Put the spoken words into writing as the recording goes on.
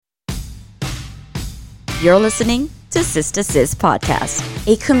You're listening to Sister Sis Podcast,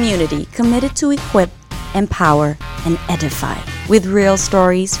 a community committed to equip, empower, and edify with real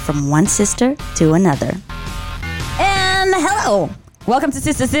stories from one sister to another. And hello! Welcome to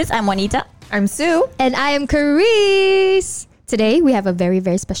Sister Sis. I'm Juanita. I'm Sue. And I am Carice. Today we have a very,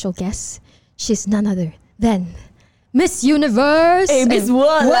 very special guest. She's none other than Miss Universe. Hey, Miss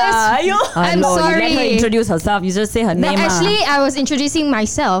World. I'm sorry. You let her introduce herself. You just say her name. Actually, I was introducing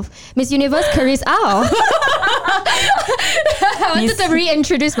myself. Miss Universe Carice Ao. I wanted to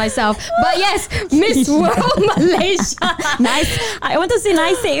reintroduce myself. But yes, Miss World Malaysia. Nice. I want to say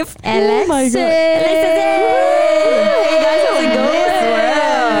nice save. Alexis. Oh my God. Alexis. Hey guys, how's it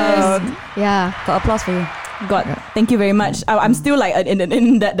going? Yeah. Got applause for you. God, thank you very much. I'm still like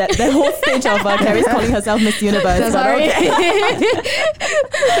in that whole stage of Carrie's calling herself Miss Universe. Sorry.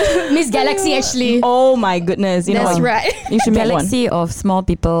 Miss Galaxy actually. Oh my goodness. You That's know, right. You should make one. Galaxy of small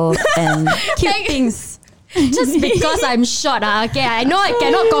people and cute things. Just because I'm short, okay? I know I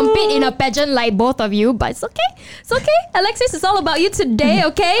cannot compete in a pageant like both of you, but it's okay. It's okay. Alexis, it's all about you today,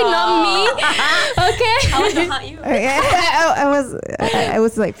 okay? Not me. Okay? I want to hug you. I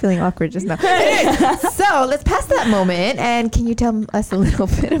was like feeling awkward just now. So let's pass that moment, and can you tell us a little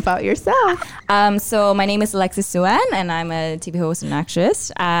bit about yourself? So my name is Alexis Suan, and I'm a TV host and actress,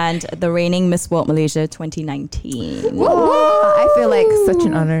 and the reigning Miss World Malaysia 2019. I feel like such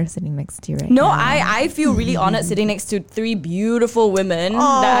an honor sitting next to you right No, now. I feel really honored sitting next to three beautiful women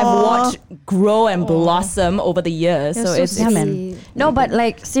that I've watched grow and blossom over the years. So it's Yeah, man. No, but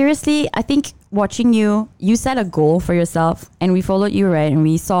like seriously, I think watching you set a goal for yourself, and we followed you, right? And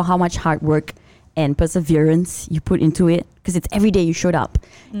we saw how much hard work and perseverance you put into it, because it's every day you showed up,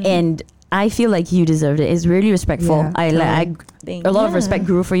 and I feel like you deserved it. It's really respectful. Yeah, Thank a lot you. of respect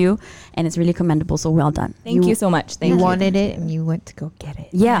grew for you, and it's really commendable. So well done. Thank you so much. Thank You you. wanted it, and you went to go get it.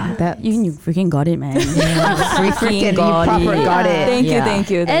 Yeah, you freaking got it, man. Freaking got it. Thank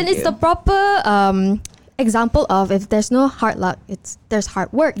you. And it's the proper example of, if there's no hard luck, there's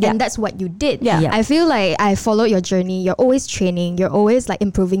hard work. Then that's what you did. Yeah. Yeah. I feel like I followed your journey. You're always training. You're always like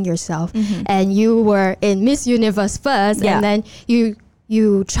improving yourself. And you were in Miss Universe first, Yeah. and then you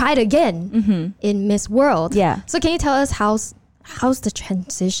tried again in Miss World. Yeah. So can you tell us how's the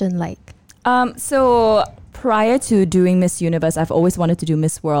transition like? So prior to doing Miss Universe, I've always wanted to do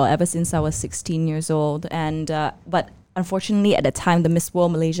Miss World ever since I was 16 years old. And but unfortunately, at the time, the Miss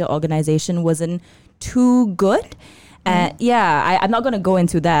World Malaysia organization wasn't too good. I'm not going to go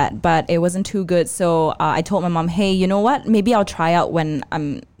into that, but it wasn't too good. So I told my mom, hey, you know what? Maybe I'll try out when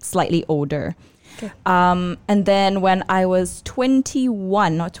I'm slightly older. Okay. And then when I was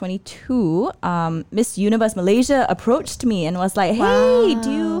 21 or 22, Miss Universe Malaysia approached me and was like, hey,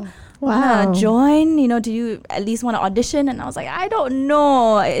 do you want to join? You know, do you at least want to audition? And I was like, I don't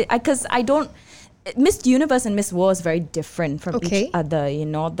know. Because I don't... Miss Universe and Miss World is very different from each other, you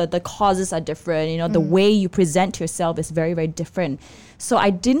know. The causes are different, you know. The way you present yourself is very, very different. So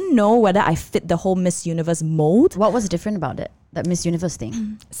I didn't know whether I fit the whole Miss Universe mold. What was different about it? That Miss Universe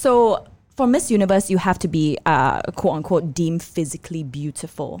thing? So for Miss Universe, you have to be quote unquote deemed physically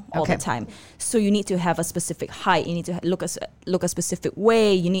beautiful all the time. So you need to have a specific height. You need to look a specific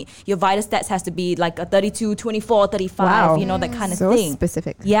way. Your vital stats has to be like a 32, 24, 35. You know, that kind of thing. So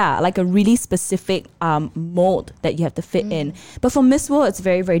specific. Yeah, like a really specific mold that you have to fit in. But for Miss World, it's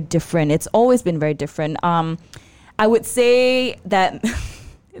very, very different. It's always been very different. I would say that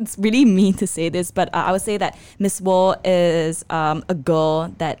it's really mean to say this, but I would say that Miss World is a girl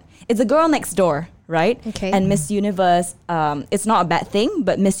that... It's a girl next door, right? Okay. And Miss Universe, it's not a bad thing,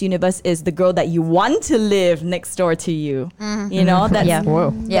 but Miss Universe is the girl that you want to live next door to you. You know, that's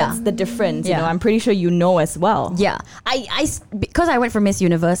that's the difference. You know, I'm pretty sure you know as well. Yeah, because I went for Miss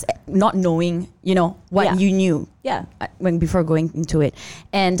Universe, not knowing, you know, what you knew. Yeah. When before going into it,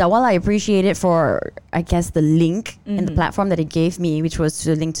 and while I appreciate it for, I guess, the link and the platform that it gave me, which was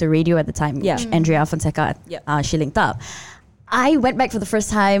to link to radio at the time, which Andrea Fonseca, she linked up. I went back for the first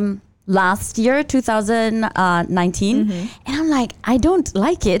time last year, 2019, and I'm like, I don't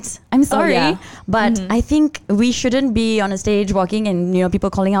like it. I'm sorry, but I think we shouldn't be on a stage walking and, you know, people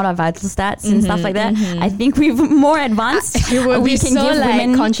calling out our vital stats and stuff like that. I think we're more advanced. We can give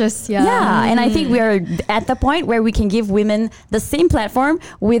women conscious. Yeah, and I think we are at the point where we can give women the same platform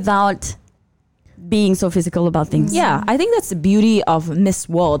without being so physical about things. Yeah, I think that's the beauty of Miss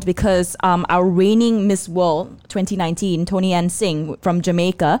World, because our reigning Miss World 2019, Tony Ann Singh from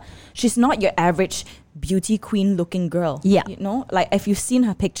Jamaica, she's not your average beauty queen looking girl. Yeah. You know, like if you've seen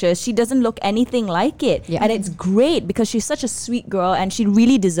her pictures, she doesn't look anything like it. Yeah. And it's great because she's such a sweet girl and she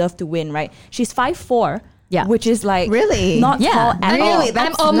really deserved to win, right? She's 5'4", Yeah. which is like Really? not Yeah. tall at all. Really?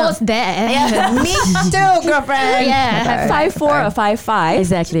 I'm almost there. Me too, girlfriend. Yeah. 5'4" or 5'5".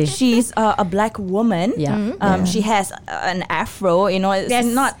 Exactly. She's a black woman. Yeah. She has an afro. You know, it's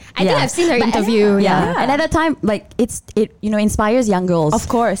not. I think Yeah. I've seen her interview. Yeah. And at that time, like it inspires young girls, Of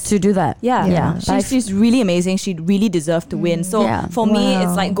course. to do that. Yeah. But She's really amazing. She really deserved to win. So Yeah. for me,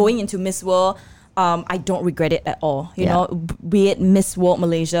 it's Wow. like going into Miss World. I don't regret it at all. You Yeah. know, be it Miss World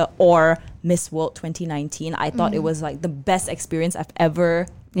Malaysia or Miss World 2019, I thought it was like the best experience I've ever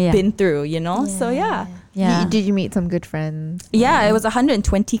been through. You know, so yeah. Yeah. Did you meet some good friends? Yeah, it was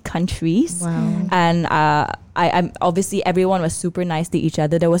 120 countries. Wow. And I'm obviously everyone was super nice to each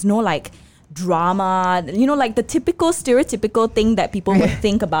other. There was no like drama, you know, like the typical stereotypical thing that people would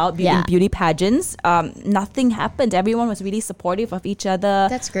think about in beauty pageants. Nothing happened. Everyone was really supportive of each other.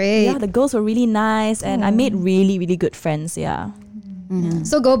 That's great. Yeah, the girls were really nice, and I made really, really good friends. Yeah.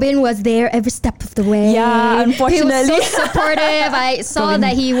 So Gobin was there every step of the way. Yeah, unfortunately. He was so supportive. I saw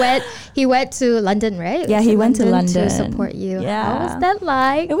that he went to London, right? Yeah, he went to London to support you. Yeah. How was that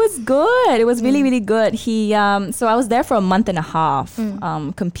like? It was good. It was really, really good. So I was there for a month and a half,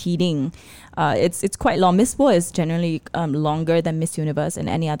 competing. It's quite long. Miss World is generally longer than Miss Universe and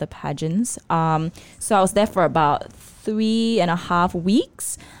any other pageants. So I was there for about 3.5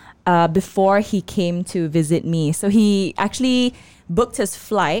 weeks before he came to visit me. So he actually booked his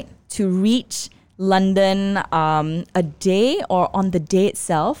flight to reach London a day or on the day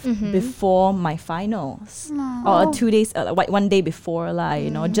itself before my finals, or 2 days, like 1 day before,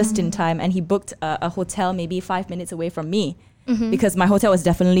 just in time. And he booked a hotel maybe 5 minutes away from me because my hotel was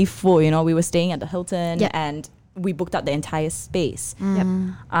definitely full. You know, we were staying at the Hilton and we booked out the entire space.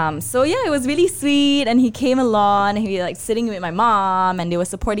 So yeah, it was really sweet, and he came along, and he was like sitting with my mom, and they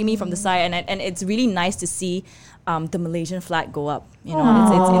were supporting me from the side, and it's really nice to see the Malaysian flag go up. You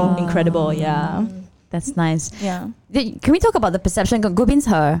know, it's incredible. Yeah, That's nice. yeah. Can we talk about the perception? Gobin's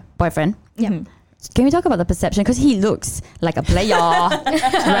her boyfriend. Yeah. Can we talk about the perception? Because he looks like a player,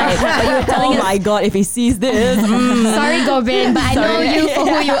 right? But you were telling Oh my God, if he sees this. Sorry, Gobin, but I know you for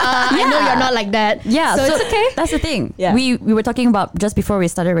who you are. I know you're not like that. Yeah, so it's okay. That's the thing. Yeah. We were talking about just before we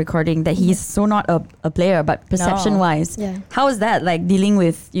started recording that he's so not a player, but perception wise, how is that like dealing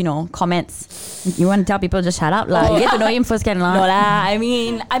with comments? You want to tell people just shut up, you get to know him first, can No lah. I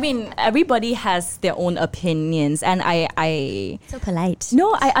mean, everybody has their own opinions, and I so polite.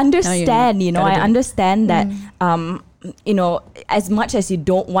 no, I understand. You know, Gotta I do it. understand that. As much as you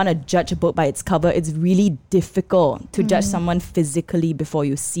don't want to judge a book by its cover, it's really difficult to judge someone physically before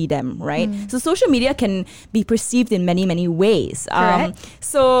you see them, right? So social media can be perceived in many, many ways.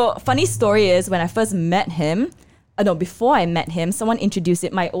 So funny story is when I first met him, before I met him, someone introduced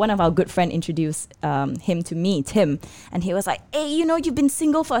it. One of our good friend introduced him to me, Tim, and he was like, "Hey, you've been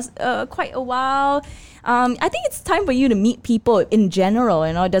single for quite a while. I think it's time for you to meet people in general.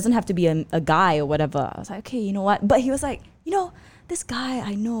 It doesn't have to be a guy or whatever." I was like, "Okay, you know what?" But he was like, "This guy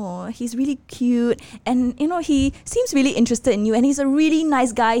I know, he's really cute, and he seems really interested in you, and he's a really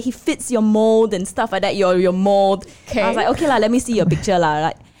nice guy. He fits your mold and stuff like that. Your mold." Okay. I was like, "Okay lah, let me see your picture lah."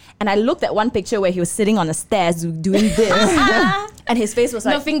 Like. And I looked at one picture where he was sitting on the stairs doing this. And his face was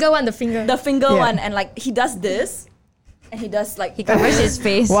like... The finger one. The finger one. And like, he does this. And he does like... He covers his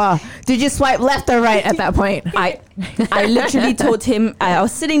face. Wow. Did you swipe left or right at that point? I literally told him... I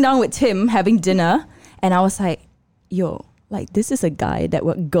was sitting down with Tim having dinner. And I was like, yo, like, this is a guy that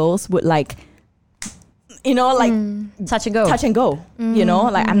what girls would like... Touch and go. Touch and go.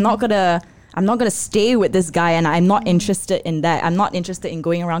 Like, I'm not gonna stay with this guy, and I'm not interested in that. I'm not interested in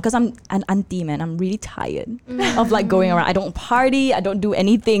going around because I'm an auntie, man. I'm really tired of like going around. I don't party. I don't do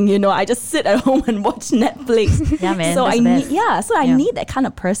anything. I just sit at home and watch Netflix. Yeah, man. So that's I the need, best. I need that kind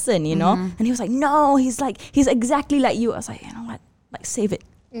of person, And he was like, no, he's exactly like you. I was like, you know what? Like, save it,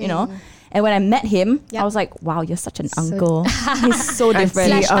 And when I met him, I was like, wow, you're such an uncle. He's so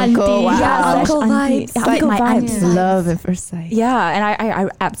different. Slash Uncle, auntie. wow. Yeah, Uncle slash auntie. vibes. Yeah, Like uncle my vibes. auntie. Love at first sight. Yeah, and I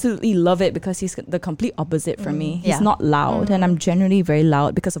absolutely love it because he's the complete opposite from me. He's not loud, and I'm generally very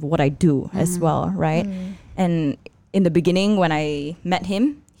loud because of what I do as well, right? And in the beginning, when I met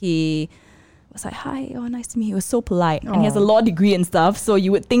him, he was like, "Hi, nice to meet you." He was so polite, and he has a law degree and stuff. So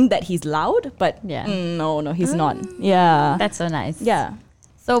you would think that he's loud, but no, he's not. Yeah, That's so nice. yeah.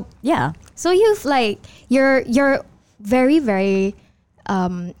 So yeah. So you're very, very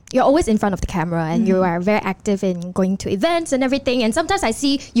you're always in front of the camera, and you are very active in going to events and everything. And sometimes I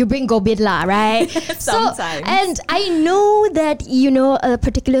see you bring Gobin lah, right? Sometimes. And I know that a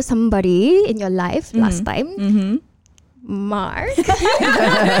particular somebody in your life last time. Mark. Let's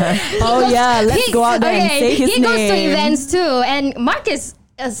go out there and say his he name. goes to events too, and Mark is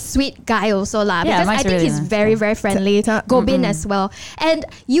a sweet guy also lah. Yeah, Because I Mike's think really he's nice, very, very friendly. Gobin as well. And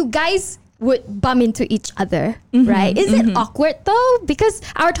you guys would bump into each other, right? Is it awkward though? Because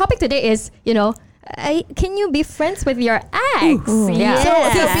our topic today is, can you be friends with your ex? Yeah.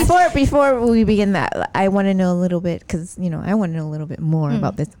 So before we begin that, I want to know a little bit because I want to know a little bit more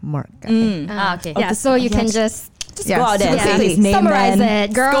about this Mark guy. Okay. Yeah, so you can just go out there and say his name, summarize man.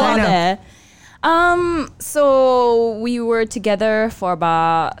 it, girl. Go out there. So we were together for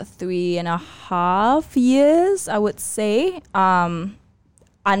about 3.5 years, I would say.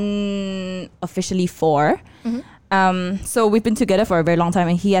 Unofficially 4. So we've been together for a very long time,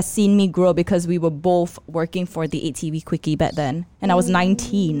 and he has seen me grow because we were both working for the 8TV Quickie back then, and I was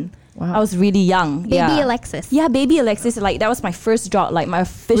 19. Wow. I was really young. Baby Alexis. Yeah, baby Alexis. Like that was my first job, like my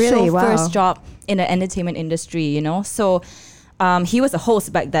official Really? Wow. first job in the entertainment industry. So he was a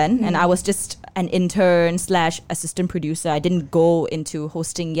host back then, and I was just an intern / assistant producer. I didn't go into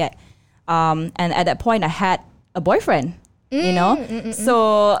hosting yet, and at that point I had a boyfriend.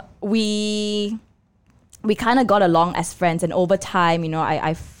 So we kind of got along as friends, and over time,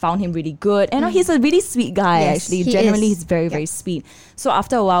 I found him really good. And he's a really sweet guy, Yes, actually. he Generally, is. he's very, very sweet. So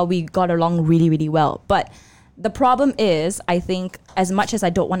after a while, we got along really, really well. But the problem is, I think, as much as I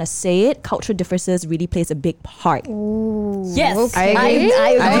don't want to say it, cultural differences really plays a big part. Yes, Okay. I agree.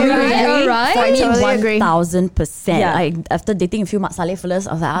 All right. I totally agree. 1000%. Yeah. After dating a few Mat Saleh fellas,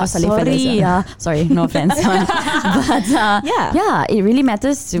 I was like, Saleh sorry. fellas, Sorry, no offense. But Yeah. it really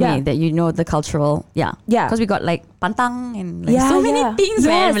matters to Yeah. me that the cultural, Yeah. Because we got like pantang and like so many things,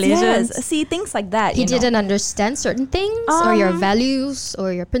 man, Malaysians. Yes. See, things like that. He didn't understand certain things or your values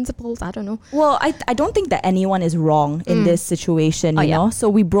or your principles. I don't know. Well, I don't think that anyone is wrong in this situation, you know. So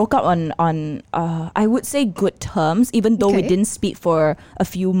we broke up on I would say good terms, even though we Okay. didn't speak for a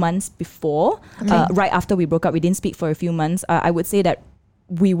few months before. Right after we broke up, we didn't speak for a few months. I would say that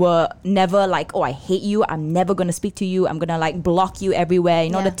we were never like, oh, I hate you, I'm never gonna speak to you, I'm gonna like block you everywhere.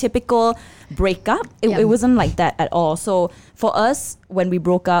 The typical breakup. It wasn't like that at all. So for us, when we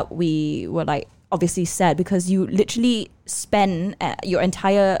broke up, we were like obviously sad because you literally spend your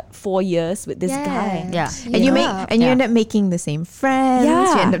entire 4 years with this guy. Yeah. And you end up making the same friends.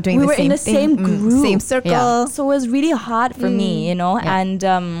 Yeah. You end up doing We the were same in the thing. same group. Same circle. Yeah. So it was really hard for me,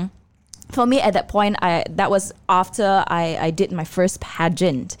 and for me at that point, that was after I did my first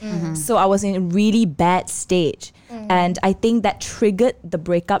pageant. So I was in a really bad stage. And I think that triggered the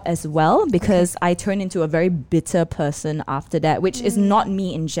breakup as well because I turned into a very bitter person after that, which is not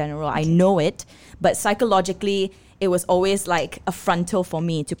me in general. I know it, but psychologically, it was always like a frontal for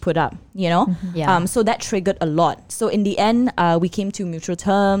me to put up, Yeah. So that triggered a lot. So in the end, we came to mutual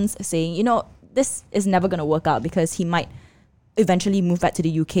terms saying, this is never going to work out because he might eventually move back to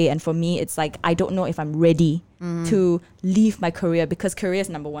the UK, and for me it's like I don't know if I'm ready to leave my career because career is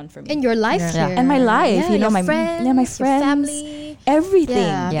number one for me. In your life Yeah. here. And my life, your my friends, my your friends, family.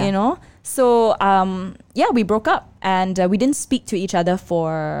 everything, Yeah. So we broke up and we didn't speak to each other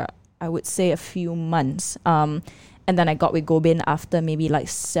for I would say a few months. And then I got with Gobin after maybe like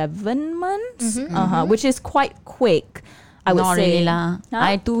 7 months, which is quite quick. I would Not say. really lah.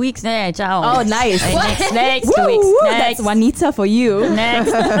 Huh? 2 weeks there, ciao. Oh, nice. Next 2 weeks. Woo, Next. that's Juanita for you.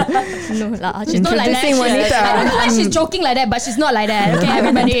 Next. No lah, she's not like that. Introducing Juanita. I don't know why she's joking like that, but she's not like that. Okay,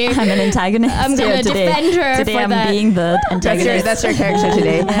 everybody. I'm an antagonist. I'm gonna here today. defend her Today for I'm that. being the antagonist. That's your character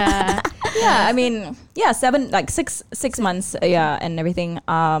today. Yeah. Yeah, I mean, 6 months, and everything.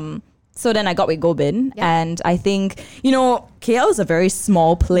 So then I got with Gobin, and I think KL is a very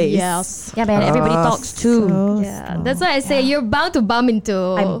small place. Yes. Yeah, man. Everybody talks too. Yeah, that's why I say you're bound to bump into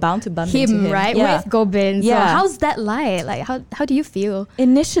I'm bound to bump into him, right? Yeah. With Gobin. So Yeah. how's that like? Like how do you feel?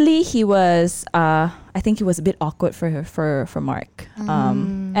 Initially, he was. I think he was a bit awkward for Mark.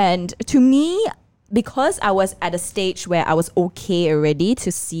 And to me, because I was at a stage where I was okay already to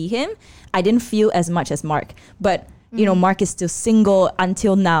see him, I didn't feel as much as Mark. But Mark is still single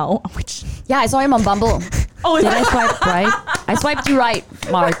until now, which Yeah, I saw him on Bumble. Did I swipe right? I swiped you right,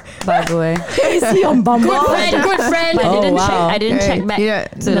 Mark, by the way. is he on Bumble? Good friend. I didn't check back Yeah,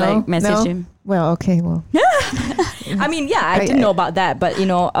 to like message him. Well, okay, well. I mean, I didn't know about that, but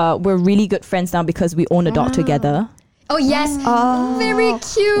we're really good friends now because we own a dog together. Oh yes, very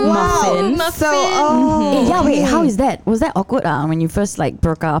cute. Muffin. Muffin. So, Hey, yeah, wait, how is that? Was that awkward when you first like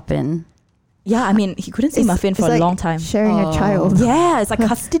broke up and... Yeah, I mean, he couldn't see Muffin for it's a like long time. Sharing a child. Yeah, it's like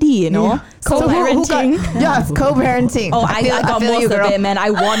custody, Co-parenting. Yeah, it's co-parenting. Oh, I got feel most you, of girl. it, man.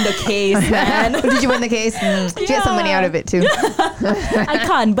 I won the case, man. Did you win the case? Did you get some money out of it too? I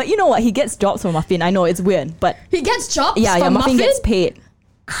can't, but you know what? He gets jobs from Muffin. I know it's weird, but He gets jobs yeah, from Muffin gets paid.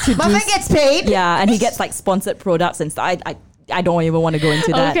 Muffin gets paid. Yeah, and he gets like sponsored products and stuff. I don't even want to go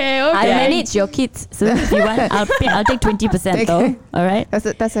into that. Okay. I manage your kids, so if you want, I'll take 20% though. All right.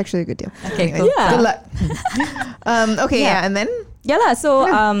 That's actually a good deal. Okay. Anyway, Cool. Yeah. Good luck. Okay. Yeah. And then. Yeah lah.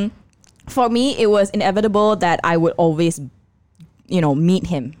 So for me, it was inevitable that I would always, meet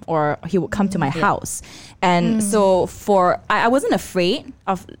him or he would come to my house. And so I wasn't afraid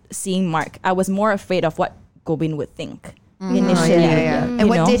of seeing Mark. I was more afraid of what Gobin would think initially. And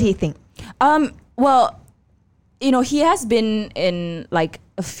what did he think? Well, he has been in like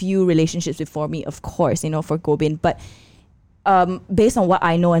a few relationships before me, of course, for Gobin, but based on what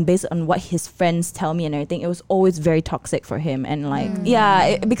I know and based on what his friends tell me and everything, it was always very toxic for him. And like,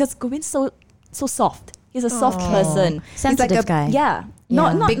 because Gobin's so soft. He's a soft person. Sensitive guy. Yeah.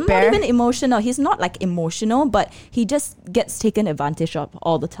 Not even emotional. He's not like emotional, but he just gets taken advantage of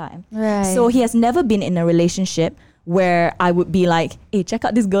all the time. Right. So he has never been in a relationship where I would be like, hey, check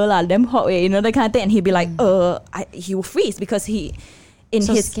out this girl, damn hot, that kind of thing. And he'd be like, he will freeze because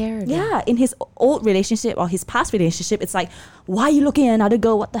scared. Yeah, in his old relationship or his past relationship, it's like, why are you looking at another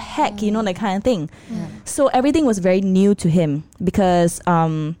girl? What the heck? That kind of thing. Yeah. So everything was very new to him because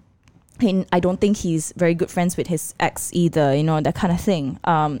I don't think he's very good friends with his ex either, that kind of thing.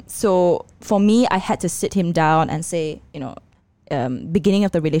 So for me, I had to sit him down and say, beginning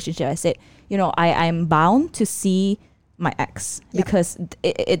of the relationship, I said, I'm bound to see my ex because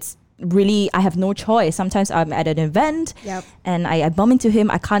it's really, I have no choice. Sometimes I'm at an event and I bump into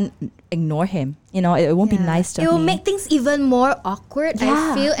him. I can't ignore him. It won't be nice to me. It will make things even more awkward,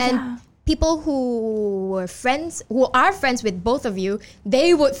 I feel. And people who are friends with both of you,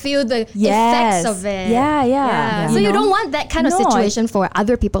 they would feel the effects of it. Yeah. So you don't want that kind of situation for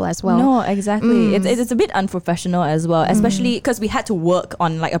other people as well. No, exactly. It's a bit unprofessional as well, especially because we had to work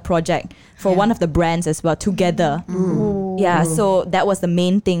on like a project for one of the brands as well together. Yeah, so that was the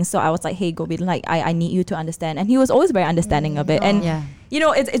main thing. So I was like, hey, Gobin, like I need you to understand. And he was always very understanding of it. And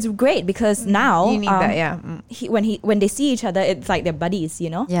it's great because now you need that, when they see each other, it's like they're buddies,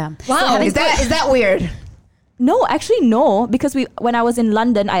 Yeah. Wow. Is that weird? No, actually no, because when I was in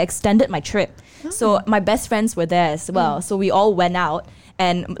London, I extended my trip. So my best friends were there as well. So we all went out.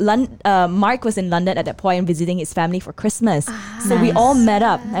 And Mark was in London at that point visiting his family for Christmas. So we all met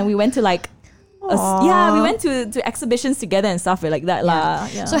up and we went to like we went to exhibitions together and stuff like that.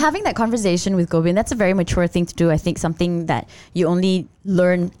 Yeah. So having that conversation with Gobin, that's a very mature thing to do. I think something that you only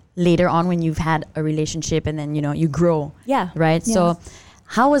learn later on when you've had a relationship and then, you grow. Yeah. Right? Yeah. So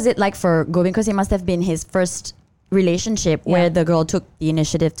how was it like for Gobin? Because it must have been his first relationship where the girl took the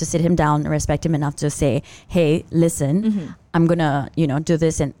initiative to sit him down and respect him enough to say, hey, listen, I'm going to, do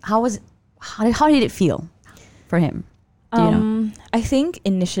this. And how did it feel for him? I think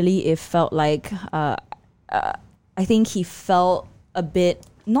initially it felt like I think he felt a bit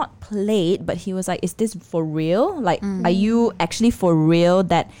not played, but he was like, is this for real? Like, are you actually for real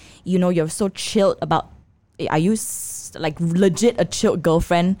that you're so chilled about? Are you like legit a chilled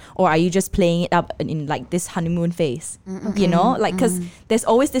girlfriend, or are you just playing it up in like this honeymoon phase? Like, because there's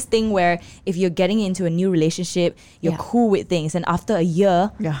always this thing where if you're getting into a new relationship, you're cool with things, and after a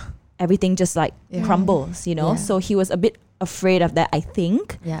year, everything just like crumbles, So he was a bit afraid of that, I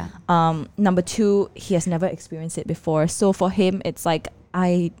think. Number two, he has never experienced it before. So for him, it's like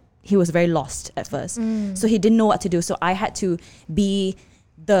he was very lost at first. So he didn't know what to do. So I had to be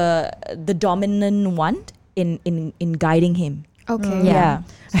the dominant one in guiding him. Okay. Yeah.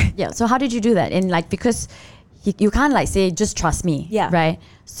 So how did you do that? Because you can't like say just trust me. Yeah. Right.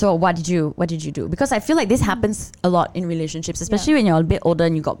 So what did you do? Because I feel like this happens a lot in relationships, especially when you're a bit older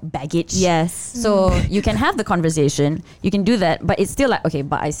and you got baggage. Yes. So you can have the conversation, you can do that, but it's still like, okay,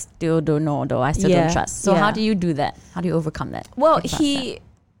 but I still don't know though. I still don't trust. So how do you do that? How do you overcome that? Well,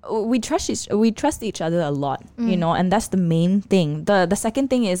 we trust each other a lot, and that's the main thing. The second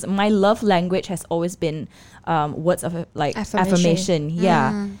thing is my love language has always been words of like affirmation.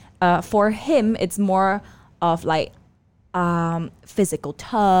 For him, it's more of like physical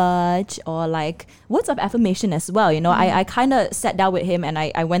touch or like words of affirmation as well. I kind of sat down with him and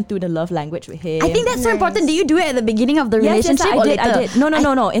I went through the love language with him. I think that's so important. Do you do it at the beginning of the relationship or later? I did.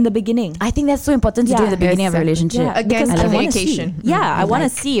 No, in the beginning. I think that's so important to do at the beginning of a relationship. Again, communication. I want to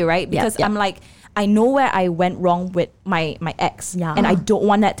see, right? Because I'm like, I know where I went wrong with my ex, and I don't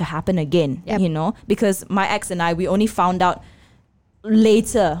want that to happen again. Because my ex and I, we only found out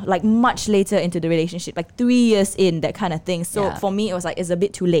later, like much later into the relationship, like 3 years in, that kind of thing. So for me, it was like, it's a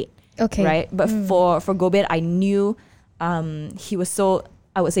bit too late. Okay. Right? But for Gobin, I knew he was so,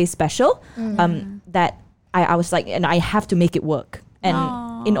 I would say, special, that I was like, and I have to make it work.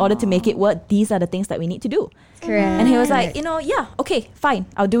 And in order to make it work, these are the things that we need to do. Correct. And he was like, yeah, okay, fine,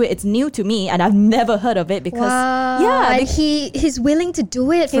 I'll do it. It's new to me and I've never heard of it because and he's willing to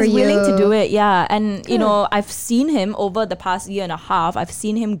do it for you. He's willing to do it, yeah. And I've seen him over the past year and a half. I've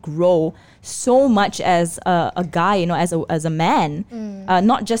seen him grow so much as a guy, as a man,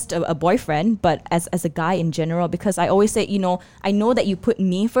 not just a boyfriend, but as a guy in general. Because I always say, I know that you put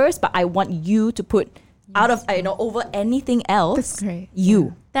me first, but I want you to put over anything else. That's great.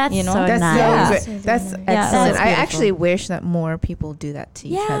 You. That's so that's nice. so great. That's excellent. That's I actually wish that more people do that to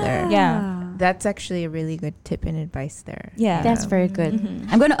each other. Yeah. That's actually a really good tip and advice there. Yeah. That's very good.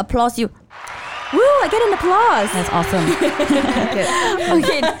 I'm going to applause you. Woo, I get an applause. That's awesome.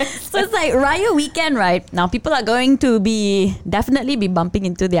 Okay, so it's like Raya weekend, right? Now people are going to definitely be bumping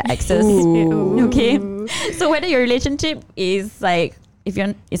into their exes. Okay, so whether your relationship is like,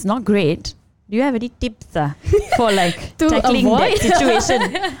 it's not great, do you have any tips for like tackling that situation?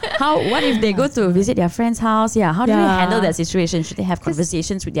 What if they go to visit their friend's house? Yeah, how do they handle that situation? Should they have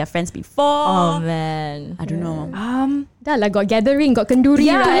conversations with their friends before? Oh man, I don't know. Dah lah, got gathering, got kenduri,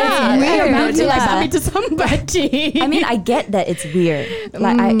 right? We're about to like yeah. bump into somebody. I mean, I get that it's weird.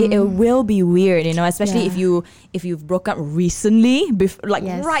 Like, it will be weird, especially if you've broke up recently,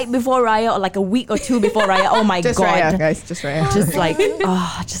 right before Raya, or like a week or two before Raya. Oh my Just god, Raya, guys, just Raya. just like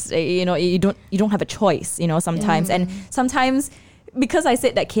you don't have a choice, sometimes, and sometimes. Because I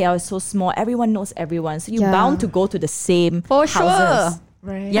said that KL is so small, everyone knows everyone, so you're bound to go to the same For houses. sure.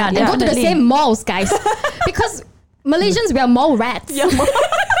 Right. Yeah, And go to the definitely. same malls, guys. Because Malaysians, we are mall rats. Yeah.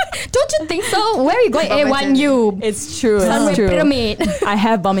 Don't you think so? Where are you going? A1U. It's true. Sunway It's true. Pyramid. I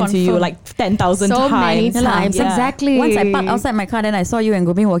have bumped into you Confirm. like 10,000 So times. many times. Yeah. Exactly. Once I parked outside my car, then I saw you and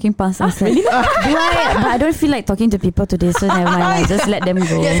Gobin walking past. I was like, but I don't feel like talking to people today, so never mind. I just let them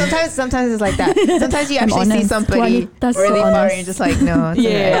go. Yeah, sometimes it's like that. Sometimes you actually see honest. somebody That's so really far honest. and you're just like, no. It's Yeah,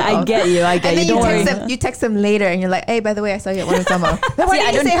 okay. I get you. I get And then you. Don't worry. you text them later and you're like, hey, by the way, I saw you at one of Summer. Why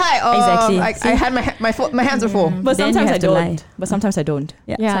I didn't you don't- say hi? Oh, Exactly. I had my hands were full. But Then you sometimes have I to lie. don't. But sometimes I don't.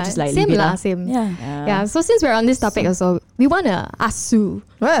 Yeah. So I just like same leave it lah, lah. same. Yeah. Yeah, so since we're on this topic also, we want to ask Sue,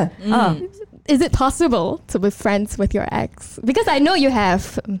 What? is it possible to be friends with your ex? Because I know you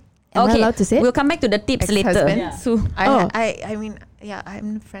have. Am I allowed to say it? We'll come back to the tips later. Ex-husband? Yeah. So, I mean, yeah,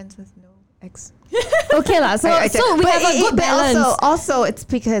 I'm friends with no ex. Okay lah. So we But have a good but balance. Also, it's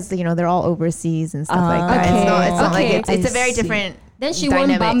because they're all overseas and stuff like that. Okay. It's not like Okay. it's a very I see. different. Then she won't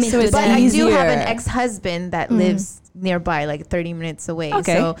dynamic. bump into So it's But them. I do have easier. an ex-husband that lives nearby, like 30 minutes away.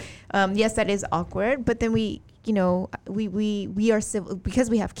 Okay. So yes, that is awkward. But then we are civil because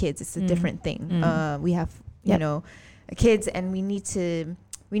we have kids. It's a different thing. We have kids, and we need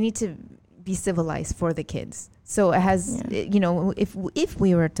to be civilized for the kids. So it has if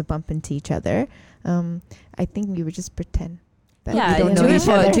we were to bump into each other, I think we would just pretend that we don't know each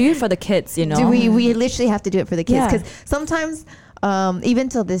other. Do it for the kids, Do we literally have to do it for the kids? Yeah. Because sometimes, even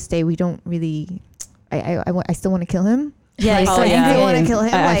till this day, we don't really. I still want to kill him. yeah, Like, it's Oh, so I yeah. still want to angry. kill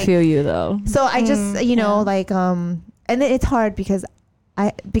him. I like, feel you though. so I just and then it's hard because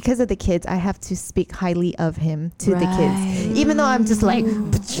because of the kids, I have to speak highly of him to the kids, even though I'm just like,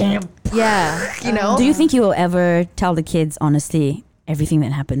 yeah, Do you think you will ever tell the kids honestly everything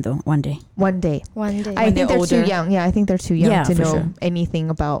that happened though one day? one day. One day. I think they're too older. young. Yeah, I think they're too young Yeah, to for know sure. anything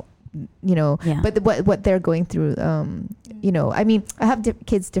about, Yeah. but what they're going through. I mean, I have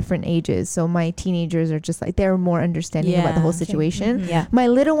kids different ages, so my teenagers are just like they're more understanding about the Yeah. whole Okay. situation. Yeah. My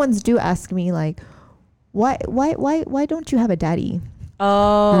little ones do ask me like, why don't you have a daddy?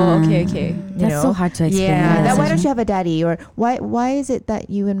 Oh, okay. That's so hard to explain. Yeah, Yeah. why don't you have a daddy? Or why is it that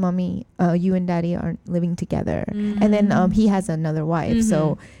you and daddy aren't living together? And then he has another wife,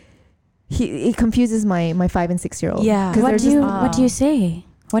 so it confuses my 5 and 6 year old. Yeah. 'Cause What they're do you just- What do you say?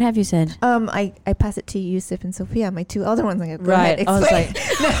 What have you said? I pass it to Yusuf and Sophia, my two elder ones. Like, go Right. ahead, I was explain.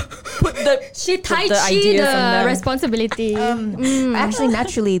 like, put the She Tai the Chi ideas on the them. responsibility. Actually,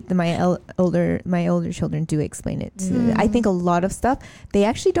 naturally, my older children do explain it. I think a lot of stuff they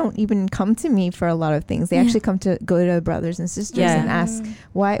actually don't even come to me for a lot of things. They actually go to brothers and sisters and ask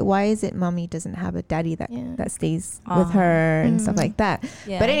why is it mommy doesn't have a daddy that stays with her and stuff like that.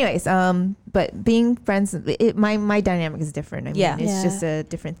 Yeah. But anyways, but being friends, my dynamic is different. I mean, Yeah. it's just a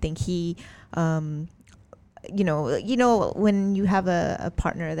different thing. He, when you have a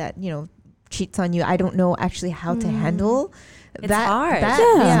partner that cheats on you, I don't know actually how to handle. It's that, hard. That,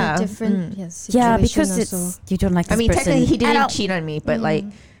 Yeah. yeah. Different. Yeah, because you don't like this I mean, person. technically, he didn't cheat on me, but like.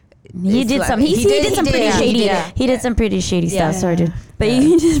 He it's did like- some. He did some pretty yeah, shady. did. He did some pretty shady Yeah. stuff. Sorry, dude. But Yeah.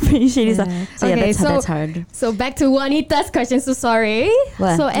 he did pretty shady stuff. So yeah, Okay, that's hard. So back to Juanita's question. So sorry.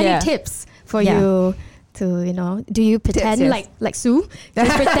 What? So any Yeah. tips for Yeah. you to, do you pretend yes. like Sue?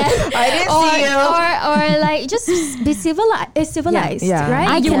 Just pretend? I didn't see you. Or like just be civilized, right?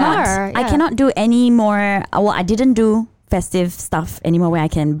 I cannot do any more. Well, I didn't do festive stuff anymore where I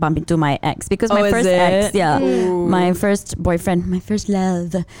can bump into my ex because my first ex, my first boyfriend, my first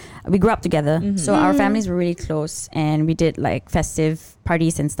love, we grew up together. So our families were really close and we did like festive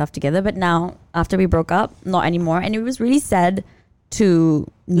parties and stuff together. But now after we broke up, not anymore. And it was really sad to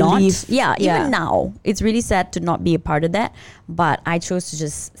not leave. Even now it's really sad to not be a part of that, but I chose to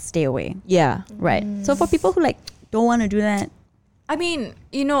just stay away. Right. So for people who like don't want to do that, I mean,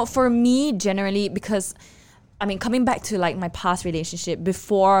 for me generally, because I mean, coming back to like my past relationship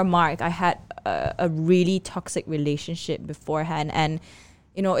before Mark, I had a really toxic relationship beforehand, and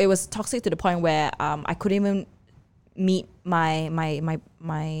it was toxic to the point where I couldn't even meet my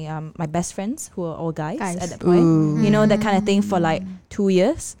best friends who are all guys at that point. That kind of thing for like 2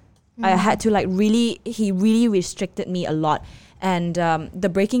 years. I had to like he really restricted me a lot. And the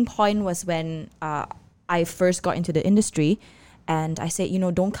breaking point was when I first got into the industry and I said,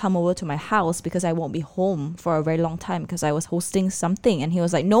 don't come over to my house because I won't be home for a very long time because I was hosting something. And he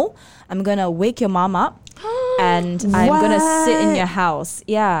was like, no, I'm going to wake your mom up and I'm going to sit in your house.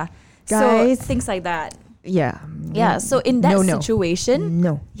 Yeah. Guys. So things like that. Yeah. Yeah. So in that situation,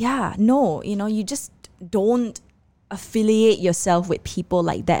 no. Yeah, no, you just don't affiliate yourself with people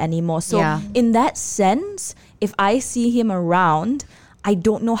like that anymore. So in that sense, if I see him around, I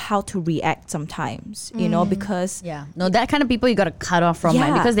don't know how to react sometimes, because no, that kind of people you got to cut off from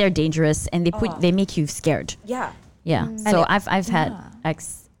because they're dangerous and they make you scared. So I've had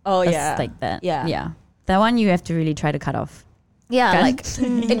ex like that. That one you have to really try to cut off. Like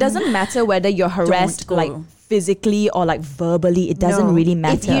it doesn't matter whether you're harassed like physically or like verbally, it doesn't really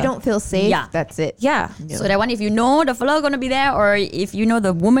matter. If you don't feel safe, that's it. So that one, if the fellow gonna be there, or if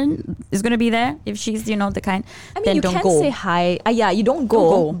the woman is gonna be there, if she's the kind, then you don't can go. say hi. You don't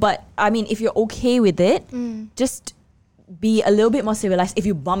go. But I mean, if you're okay with it, just be a little bit more civilized. If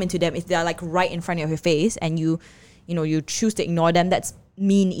you bump into them, if they're like right in front of your face and you choose to ignore them, that's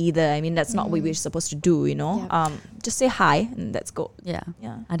mean either. I mean, that's not what we're supposed to do, just say hi and let's go.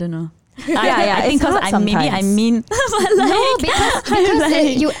 I don't know. I think maybe I mean no,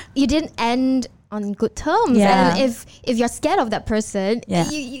 because you didn't end on good terms, and if you're scared of that person,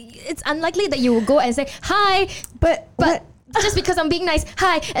 it's unlikely that you will go and say hi, but just because I'm being nice,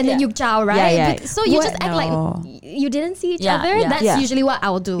 hi, and then you chow, right? So you just act like you didn't see each other. That's usually what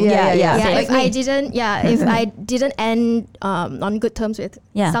I'll do. If I didn't end on good terms with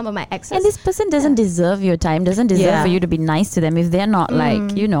some of my exes, and this person doesn't deserve your time, doesn't deserve for you to be nice to them if they're not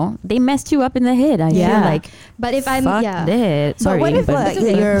like they messed you up in the head. I feel like. But if I'm But what if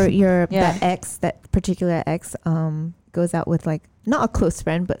that ex, that particular ex, goes out with like not a close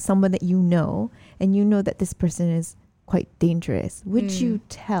friend, but someone that and you know that this person is quite dangerous? Would you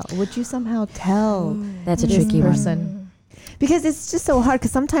tell? Would you somehow tell? That's a tricky person. Because it's just so hard.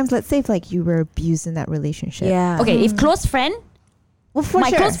 Because sometimes, let's say if like you were abused in that relationship. Okay, if close friend,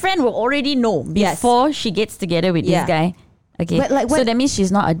 close friend will already know before she gets together with this guy. Okay, but like, so that means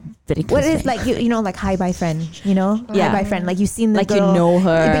she's not a very close friend. What is like like hi bye friend? Hi bye friend. Like you've seen the like girl, you know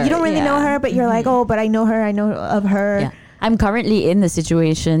her, but you don't really know her. But you're like, oh, but I know her. I know of her. Yeah. I'm currently in the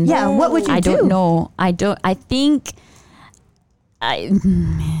situation. Yeah, what would you do? I don't know. I think. What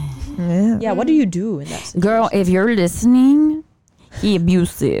do you do in that situation? Girl, if you're listening, he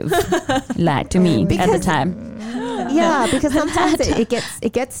abusive. Lied to me at the time. Because sometimes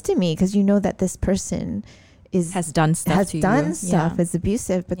it gets to me because you know that this person has done stuff is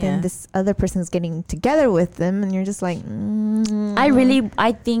abusive, but then this other person is getting together with them and you're just like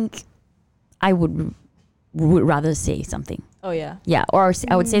I think I would rather say something. Or I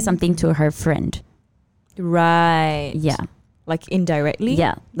would say something to her friend. Right. Like indirectly?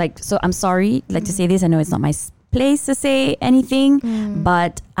 Like, so I'm sorry, like to say this. I know it's not my place to say anything,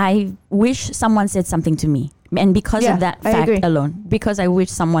 but I wish someone said something to me. And because of that fact alone, because I wish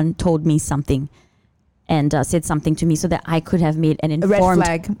someone told me something and said something to me so that I could have made an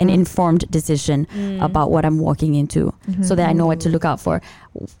informed decision about what I'm walking into, so that I know what to look out for.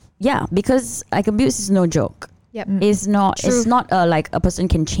 Because like abuse is no joke. It's not. True. It's not like a person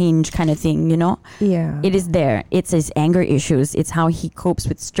can change kind of thing. It is there. It's his anger issues. It's how he copes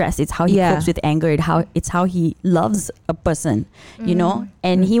with stress. It's how he copes with anger. It's how he loves a person.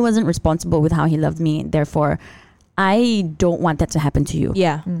 And he wasn't responsible with how he loved me. Therefore, I don't want that to happen to you.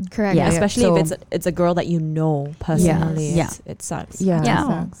 Correct. Especially if it's a girl that you know personally. It sucks. It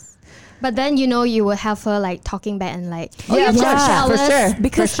sucks. But then you will have her like talking back and like, you're jealous. For sure.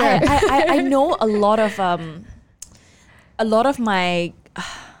 Because I know a lot of my,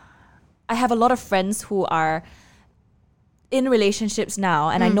 I have a lot of friends who are in relationships now,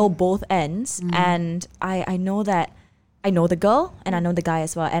 and I know both ends, and I know that I know the girl and I know the guy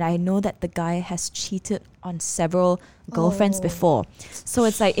as well, and I know that the guy has cheated on several girlfriends before. So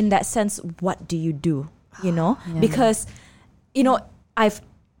it's like, in that sense, what do you do? You know, because I've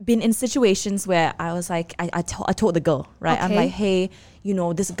been in situations where I was like, I told the girl, right? Okay. I'm like, hey,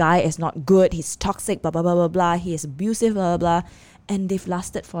 this guy is not good. He's toxic, blah, blah, blah, blah, blah. He is abusive, blah, blah, blah. And they've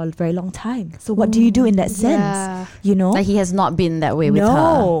lasted for a very long time. So what do you do in that sense? Like, he has not been that way with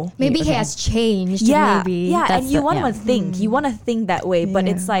her. Maybe he has changed. Yeah, maybe. Yeah, and you want to think. You want to think that way. But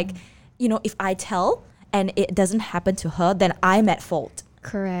it's like, if I tell and it doesn't happen to her, then I'm at fault.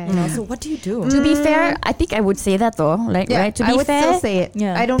 Correct. So what do you do? To be fair, I think I would say that though. Like, right? To be I would fair, still say it.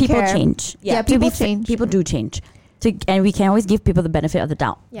 Yeah. I don't people care. change. Yeah, people change. People do change. And we can always give people the benefit of the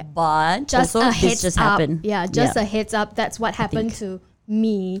doubt. Yeah. But just also, a heads this just up. happened. Yeah, a heads up. That's what happened to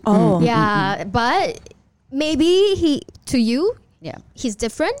me. Oh. Yeah, but maybe to you, he's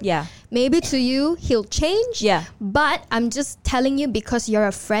different. Yeah. Maybe to you, he'll change. Yeah. But I'm just telling you because you're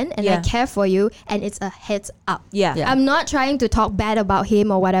a friend and I care for you, and it's a heads up. Yeah. I'm not trying to talk bad about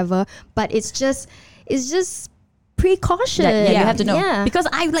him or whatever, but it's just precaution. You have to know. Yeah. Because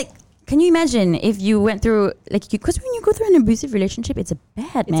can you imagine if you went through, because when you go through an abusive relationship, it's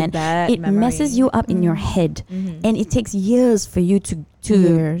bad it messes you up in your head, and it takes years for you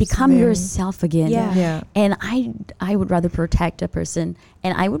to become yourself again. Yeah. And I would rather protect a person,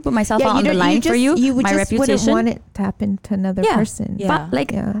 and I would put myself out on the line for you. You would my just reputation. wouldn't want it to happen to another person.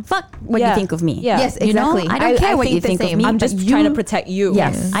 Yeah. Fuck what you think of me. Yeah. Yes, exactly. I don't care what you think of me. I'm just trying to protect you.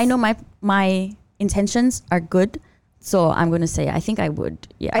 Yes. I know my intentions are good. So I'm going to say, I think I would.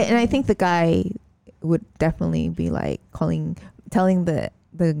 Yeah. And I think the guy would definitely be like telling the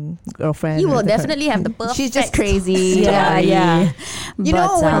girlfriend. He will definitely have the perfect. She's just crazy. Yeah.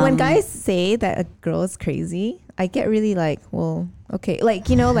 When guys say that a girl is crazy, I get really like, well, okay.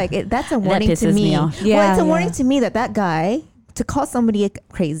 That's a warning that pisses to me. me off. Yeah, well, it's a warning to me that guy, to call somebody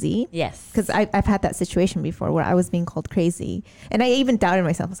crazy. Yes. Because I've had that situation before where I was being called crazy. And I even doubted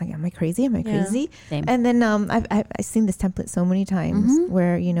myself. I was like, am I crazy? Am I crazy? Same. And then I've seen this template so many times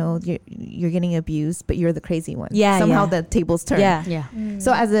where, you're getting abused, but you're the crazy one. Yeah. Somehow the tables turn. Yeah.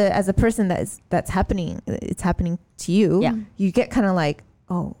 So as a person it's happening to you, you get kind of like,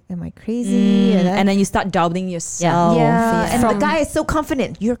 oh, am I crazy? And then you start doubting yourself. Yeah. And the guy is so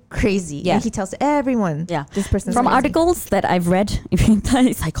confident. You're crazy. Yeah. And he tells everyone. Yeah. This person's from crazy. articles that I've read,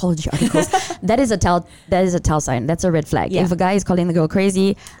 psychology articles, that is a tell sign. That's a red flag. Yeah. If a guy is calling the girl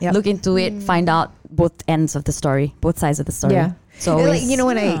crazy, look into it, find out both ends of the story, both sides of the story. Yeah. So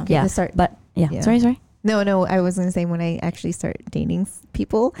when I start. But sorry. No, I was gonna say when I actually start dating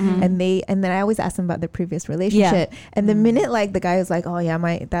people, and then I always ask them about their previous relationship, and the minute the guy was like, oh yeah,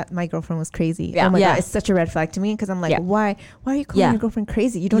 my girlfriend was crazy. Oh my god, it's such a red flag to me, because I'm like, why are you calling your girlfriend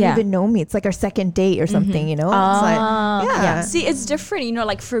crazy? You don't even know me. It's like our second date or something, It's like, See, it's different,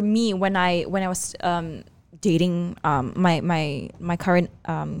 like for me when I was dating my current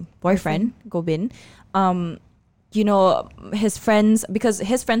boyfriend Gobin, his friends, because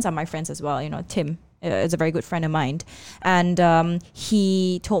his friends are my friends as well. Tim is a very good friend of mine, and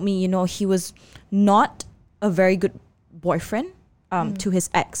he told me, he was not a very good boyfriend to his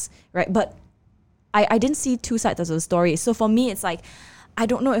ex, right? But I didn't see two sides of the story. So for me, it's like, I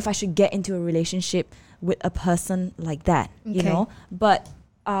don't know if I should get into a relationship with a person like that, But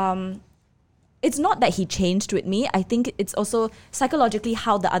it's not that he changed with me. I think it's also psychologically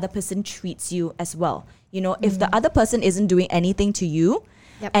how the other person treats you as well. If the other person isn't doing anything to you,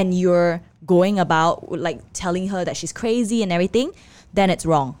 and you're going about telling her that she's crazy and everything, then it's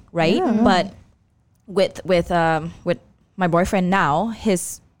wrong, right? Yeah. But with my boyfriend now,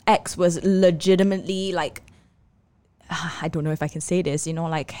 his ex was legitimately I don't know if I can say this,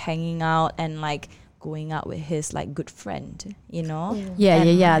 hanging out and going out with his good friend,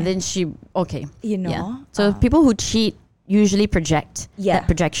 Yeah. Then she Yeah. So people who cheat usually project that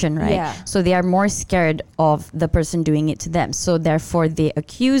projection, right? Yeah. So they are more scared of the person doing it to them. So therefore they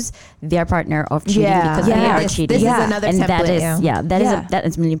accuse their partner of cheating because they are cheating. This is another template. That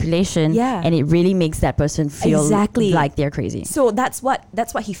is manipulation. Yeah. And it really makes that person feel like they're crazy. So that's what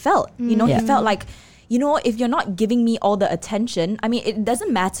he felt. He felt like, if you're not giving me all the attention, I mean, it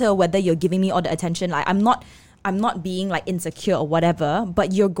doesn't matter whether you're giving me all the attention. I'm not being insecure or whatever,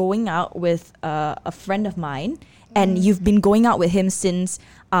 but you're going out with a friend of mine, and you've been going out with him since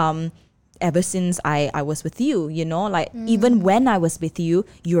ever since I was with you, even when I was with you,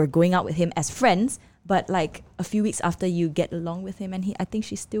 you were going out with him as friends, but like a few weeks after you get along with him, and I think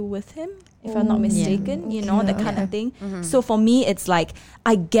she's still with him, if I'm not mistaken, you know, that kind of thing. So for me, it's like,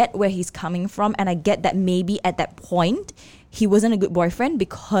 I get where he's coming from, and I get that maybe at that point, he wasn't a good boyfriend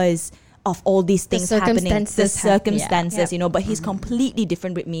because of all these things happening, the circumstances, you know, but he's completely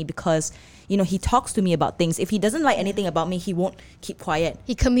different with me because, you know, he talks to me about things. If he doesn't like anything about me, he won't keep quiet.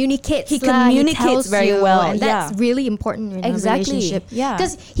 He communicates. He communicates very well. And that's really important in a relationship. Yeah.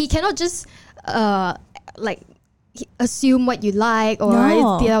 Because he cannot just assume what you like or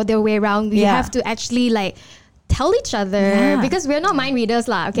the other way around. We have to actually like tell each other because we're not mind readers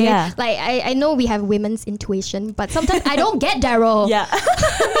lah, okay? Like I know we have women's intuition, but sometimes I don't get Daryl. Yeah,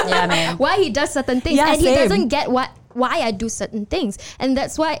 man. Why he does certain things and he doesn't get why I do certain things. And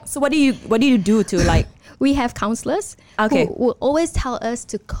that's why. So what do you do to like? We have counselors who will always tell us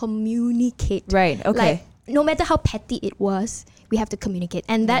to communicate. Right, okay. Like, no matter how petty it was, we have to communicate.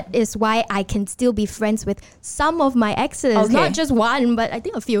 And that is why I can still be friends with some of my exes. Not just one, but I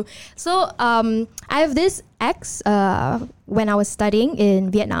think a few. So I have this ex when I was studying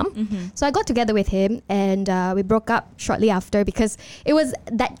in Vietnam. So I got together with him and we broke up shortly after because it was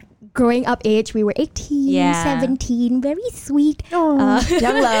that growing up age. We were 18, 17, very sweet. Young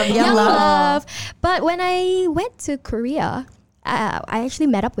love. But when I went to Korea, I actually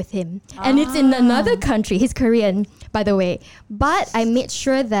met up with him, and it's in another country. He's Korean, by the way, but I made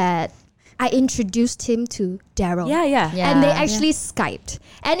sure that I introduced him to Daryl. And they actually Skyped,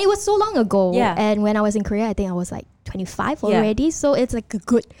 and it was so long ago. And when I was in Korea, I think I was like 25 already, so it's like a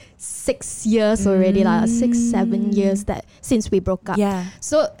good 6 years already, like 6-7 years that since we broke up.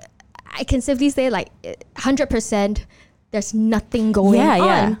 So I can safely say like 100% there's nothing going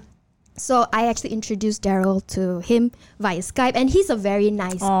on. So I actually introduced Daryl to him via Skype, and he's a very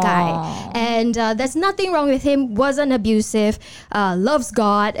nice guy. And there's nothing wrong with him, wasn't abusive, loves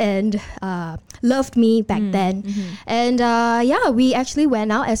God, and loved me back then. And we actually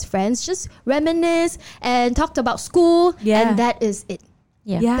went out as friends, just reminisce and talked about school, and that is it.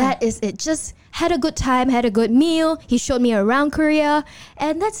 That is it. Just had a good time, had a good meal. He showed me around Korea,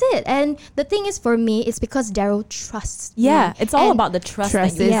 and that's it. And the thing is, for me, it's because Daryl trusts me. It's all about the trust.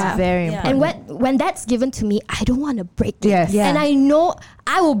 Trust that you is very important. And when that's given to me, I don't want to break it. And I know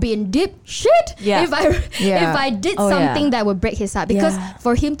I will be in deep shit if I did something that would break his heart. Because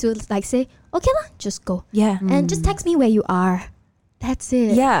for him to like say, okay lah, just go. And just text me where you are. That's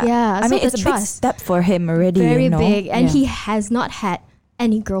it. I mean, it's a big step for him already. Very big. And he has not had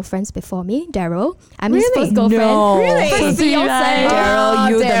any girlfriends before me, Daryl. I'm his first girlfriend. First fiance. Daryl,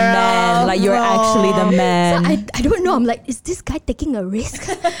 you're the man. Like, you're actually the man. So I don't know. I'm like, is this guy taking a risk?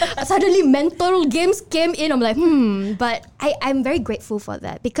 Suddenly mental games came in. I'm like, But I'm very grateful for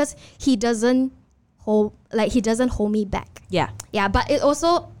that because he doesn't hold me back. But I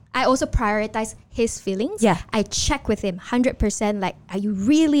also prioritize his feelings. I check with him 100%. Like, are you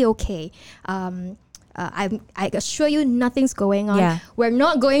really okay? I assure you nothing's going on. We're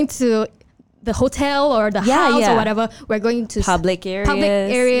not going to the hotel or the house or whatever. We're going to public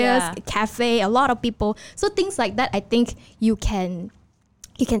areas, cafe, a lot of people. So things like that, I think you can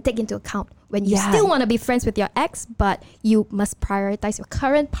take into account when you still want to be friends with your ex, but you must prioritize your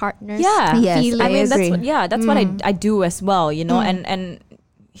current partner's feelings. I mean, that's what I do as well, you know, and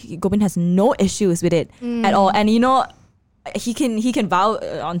Gobin has no issues with it at all. And, you know, he can vow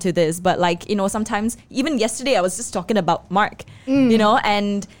onto this, but like, you know, sometimes even yesterday I was just talking about Mark, you know,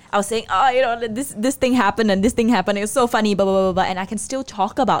 and I was saying, you know, this thing happened and this thing happened. It was so funny, blah, blah, blah, blah. And I can still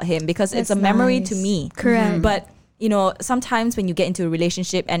talk about him because it's a memory to me. Correct. But, you know, sometimes when you get into a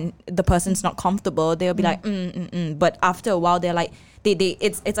relationship and the person's not comfortable, they'll be like, But after a while, they're like,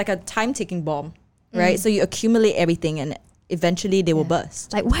 it's like a time ticking bomb, right? So you accumulate everything and eventually they will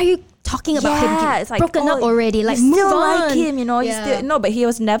burst. Like, why are you talking about him? It's like, broken up already. Like, you move still on. like him, you know. You still, no, but he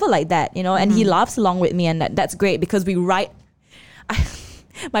was never like that, you know. And he laughs along with me, and that's great because we write.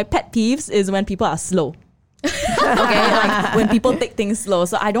 My pet peeves is when people are slow. Okay, like when people take things slow.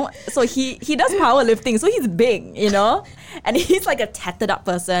 So I don't. So he does powerlifting. So he's big, you know, and he's like a tattered up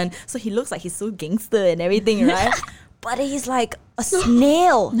person. So he looks like he's so gangster and everything, right? But he's like a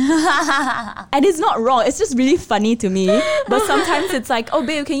snail. And it's not wrong. It's just really funny to me. But sometimes it's like, oh,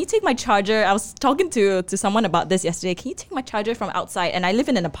 babe, can you take my charger? I was talking to someone about this yesterday. Can you take my charger from outside? And I live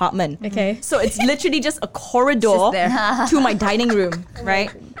in an apartment. Okay. So it's literally just a corridor to my dining room,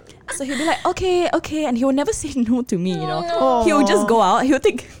 right? So he'll be like, okay. And he will never say no to me, you know. He'll just go out. He'll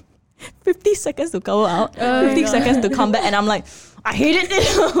take 50 seconds to go out, 50 seconds to come back. And I'm like, I hate it.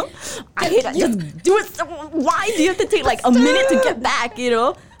 I hate it. Just do it. Why do you have to take like a minute to get back?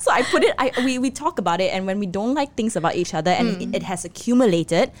 So I put it. We talk about it, and when we don't like things about each other, and it has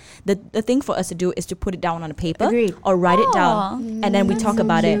accumulated, the thing for us to do is to put it down on a paper or write it down, and then we talk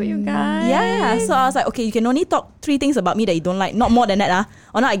about it. You guys. Yeah. So I was like, okay, you can only talk 3 things about me that you don't like, not more than that,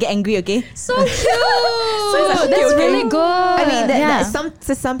 or not I get angry. Okay. So cute. So it's like, That's really good. I mean,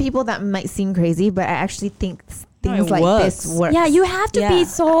 to some people that might seem crazy, but I actually think things like this work. Yeah, you have to be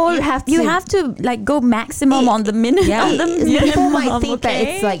so. You have to like go maximum on the minute. Yeah. On the People minimum, might think that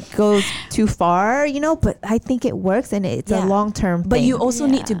it's like goes too far, but I think it works, and it's a long-term thing. But you also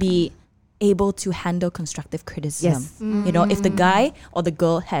need to be able to handle constructive criticism. Yes. If the guy or the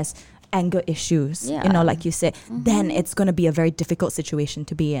girl has anger issues, like you said, then it's going to be a very difficult situation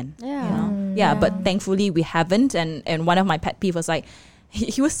to be in. But thankfully we haven't. And one of my pet peeves was like,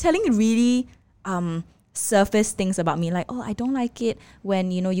 he was telling really surface things about me, like, I don't like it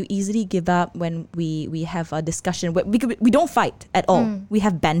when you easily give up when we have a discussion. We don't fight at all. We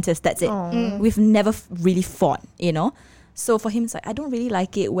have banters, that's it. We've never really fought. So for him, it's like, I don't really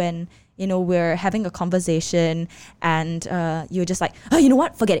like it when we're having a conversation and you're just like, you know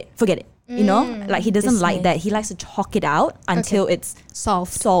what, forget it. Like he doesn't like that. He likes to talk it out until it's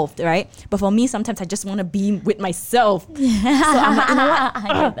solved, right? But for me, sometimes I just want to be with myself. So I'm like, you know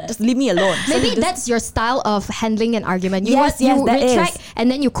what? Just leave me alone. Maybe that's your style of handling an argument. You Yes, you that retract is.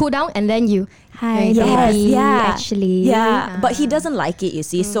 and then you cool down and then you hi Yes, baby, yeah. actually. Yeah, but he doesn't like it, you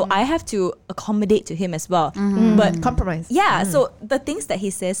see. So I have to accommodate to him as well. But compromise. yeah, so the things that he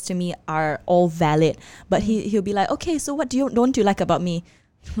says to me are all valid. But he'll be like, okay, so what don't you like about me?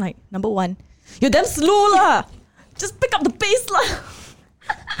 Like, number 1, you're damn slow lah. Just pick up the pace lah.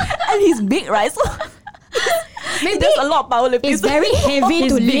 And he's big, right? So Maybe there's a lot of powerlifting. it's very heavy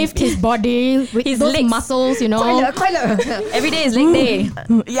to lift his body with His those legs. muscles, Every day is leg day.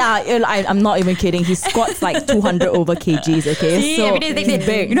 Yeah, I'm not even kidding. He squats like 200 over kgs, okay? See, So every day is leg he's day.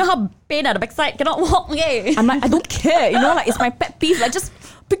 big. You know how pain at the backside, cannot walk. Okay. I'm like, I don't care. Like it's my pet peeve. Like just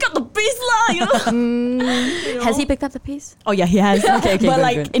pick up the pace lah. Has he picked up the pace? Oh yeah, he has. Okay, but good,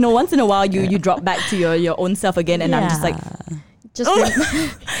 like good. once in a while you drop back to your own self again, and I'm just like, just I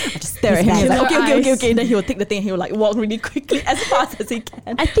just stare at him. He's like, okay. Then he'll take the thing. And he'll like walk really quickly as fast as he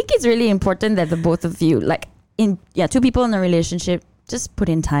can. I think it's really important that the both of you, like two people in a relationship, just put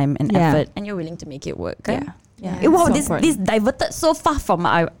in time and effort, and you're willing to make it work. Okay? Yeah. Wow, So this important. diverted so far from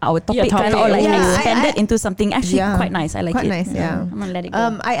our topic, topic. or like Yeah, expanded into something actually quite nice. I like Quite it. nice, yeah. I'm gonna let it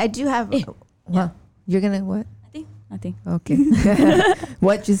go. I do have. Well, you're gonna what? Nothing. Okay.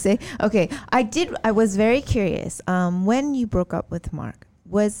 What'd you say? Okay. I was very curious. When you broke up with Mark,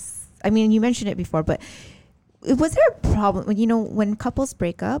 you mentioned it before, but was there a problem? When couples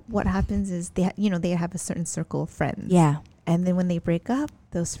break up, what happens is they have a certain circle of friends. Yeah. And then when they break up,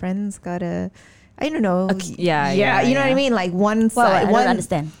 those friends gotta, I don't know. Yeah. You know what I mean? Like one side. I don't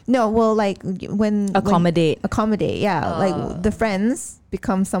understand. No, well, like when Accommodate. Yeah, like the friends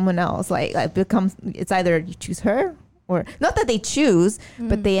become someone else. Like it's either you choose her or not that they choose,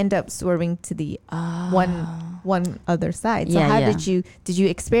 but they end up swerving to the one other side. So how did you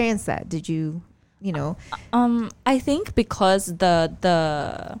experience that? Did you I think because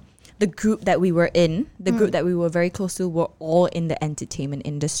the group that we were in, the group that we were very close to, were all in the entertainment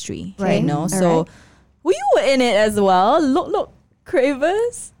industry. Right. So we were in it as well. Look,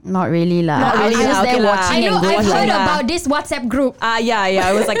 Cravers. Not really lah. Not really I was lah, there okay lah. watching I know and going I've heard like, about this WhatsApp group. Yeah.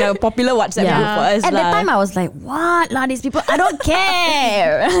 It was like a popular WhatsApp group for us. At that time, I was like, "What lah? These people, I don't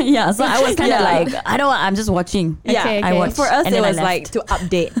care." So I was kind of like, "I don't. I'm just watching." Yeah, Okay, I watched. for us and it then I was left. like to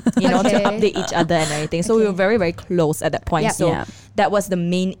update, to Okay. update each other and everything. So we were very, very close at that point. Yep. So Yeah. that was the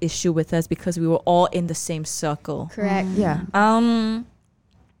main issue with us because we were all in the same circle. Correct. Yeah.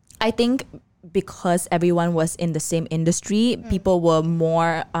 I think because everyone was in the same industry, people were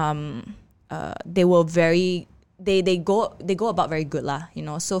more they were very they go about very good lah,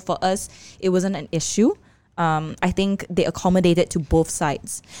 So for us it wasn't an issue. I think they accommodated to both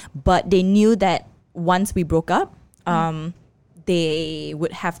sides, but they knew that once we broke up, they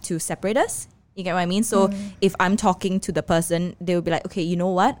would have to separate us. You get what I mean? So if I'm talking to the person, they would be like, okay, you know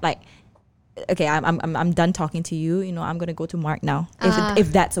what, like, okay, I'm done talking to you. I'm gonna go to Mark now,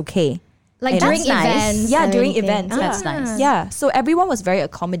 if that's okay. Like And during that's nice. events. Yeah, or during anything. events. That's nice. Yeah, so everyone was very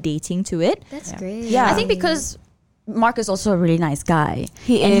accommodating to it. That's great. Yeah. I think because Mark is also a really nice guy,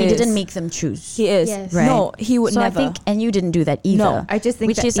 He and he is. didn't make them choose. He is. Yes. Right. No, he would So never. I think, and you didn't do that either. No, I just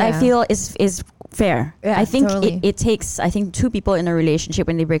think which that, is I feel is fair. Yeah, I think totally. it takes, I think, two people in a relationship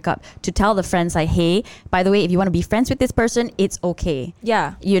when they break up to tell the friends like, hey, by the way, if you want to be friends with this person, it's okay.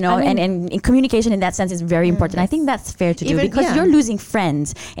 Yeah. You know, I mean, and in communication in that sense is very important. I think that's fair to do Even- because yeah. you're losing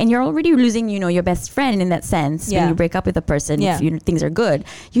friends and you're already losing, you know, your best friend in that sense when Yeah. you break up with a person. Yeah. If things are good,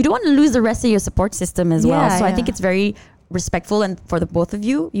 you don't want to lose the rest of your support system as well. Yeah, So I yeah. think it's very respectful, and for the both of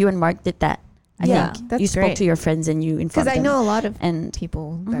you and Mark did that. I Yeah, think that's you spoke great. to your friends and you informed Because I them. know a lot of And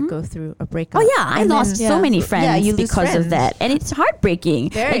people that go through a breakup. oh yeah, I And lost then- so many friends you lose because of friends. that, and it's heartbreaking.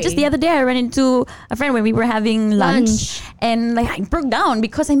 Very. Like just the other day, I ran into a friend when we were having lunch, and like I broke down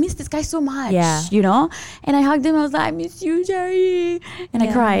because I missed this guy so much. Yeah. You know, and I hugged him. I was like, "I miss you, Jerry," and I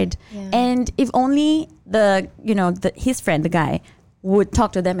Yeah. cried. Yeah. And if only his friend, the guy, would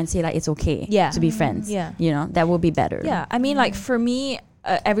talk to them and say like it's okay Yeah. to be friends. Yeah. You know, that would be better. Yeah, I mean, like for me,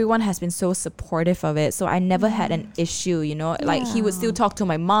 everyone has been so supportive of it, so I never had an issue. You know, like he would still talk to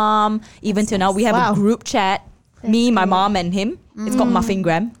my mom. Even till now, we have Wow. a group chat. Me, my mom, and him. It's called Muffin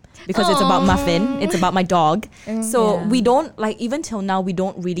Gram because it's about Muffin. It's about my dog. So Yeah. we don't like even till now. We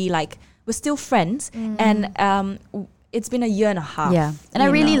don't really like. We're still friends, and it's been a year and a half. Yeah, and I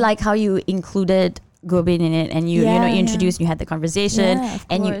you really know. like how you included Gobin in it, and you Yeah, you yeah. introduced, you had the conversation, Yeah, of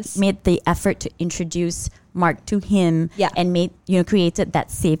and course. you made the effort to introduce Mark to him, Yeah. and created that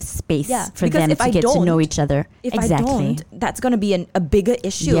safe space Yeah, for because them if to I get to know don't- each other. If exactly. I don't, that's gonna be a bigger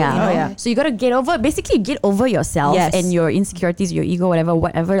issue. Yeah. you know? Oh, yeah. So you gotta get over yourself Yes. and your insecurities, your ego,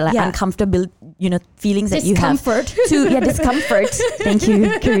 whatever, like Yeah. uncomfortable, feelings that you have. Discomfort. Discomfort. Thank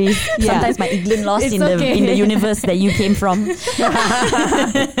you, Carice. Yeah. Sometimes my England lost It's in okay. the universe that you came from. You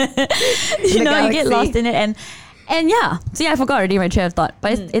get galaxy. lost in it, and yeah. So yeah, I forgot already my train of thought.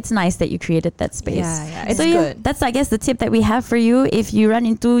 But it's nice that you created that space. Yeah, it's so good. that's, I guess, the tip that we have for you. If you run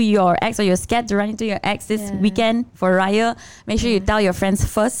into your ex or you're scared to run into your ex this weekend for Raya, make sure you tell your friends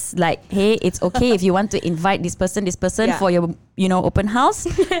first, like, hey, it's okay if you want to invite this person Yeah. for your, open house.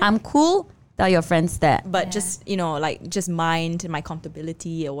 I'm cool. Tell your friends that. But just just mind my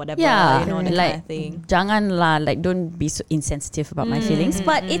comfortability or whatever. Yeah, that like kind of thing. janganlah, like don't be so insensitive about my feelings.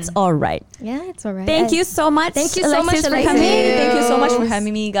 But it's all right. Yeah, it's all right. Thank you so much. Thank you so much, for Alexis. coming. Thank you so much for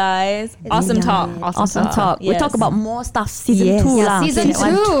having me, guys. Awesome talk. Awesome talk. We'll Yes. talk about more stuff season Yes. 2 Yeah, lah. season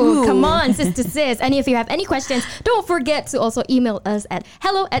Okay, 2. Come on, sis to sis. And if you have any questions, don't forget to also email us at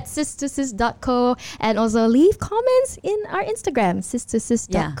hello@sis2sis.co, and also leave comments in our Instagram,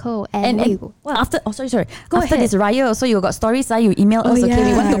 sis2sis.co. And after sorry. Go After ahead. this Raya also you got stories, you email us. Oh, Okay,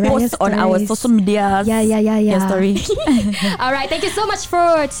 we yeah, want to Raya post on our stories. social media. Yeah. Your story. All right, thank you so much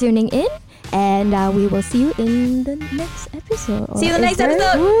for tuning in, and we will see you in the next episode. See you in the Is next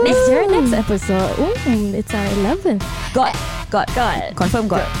episode. Next episode. Ooh, it's our 11th. God. Confirm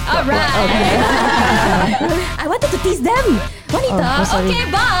God. All right. Okay. I wanted to tease them. Juanita. Oh, sorry. Okay,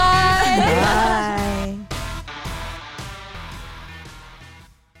 bye.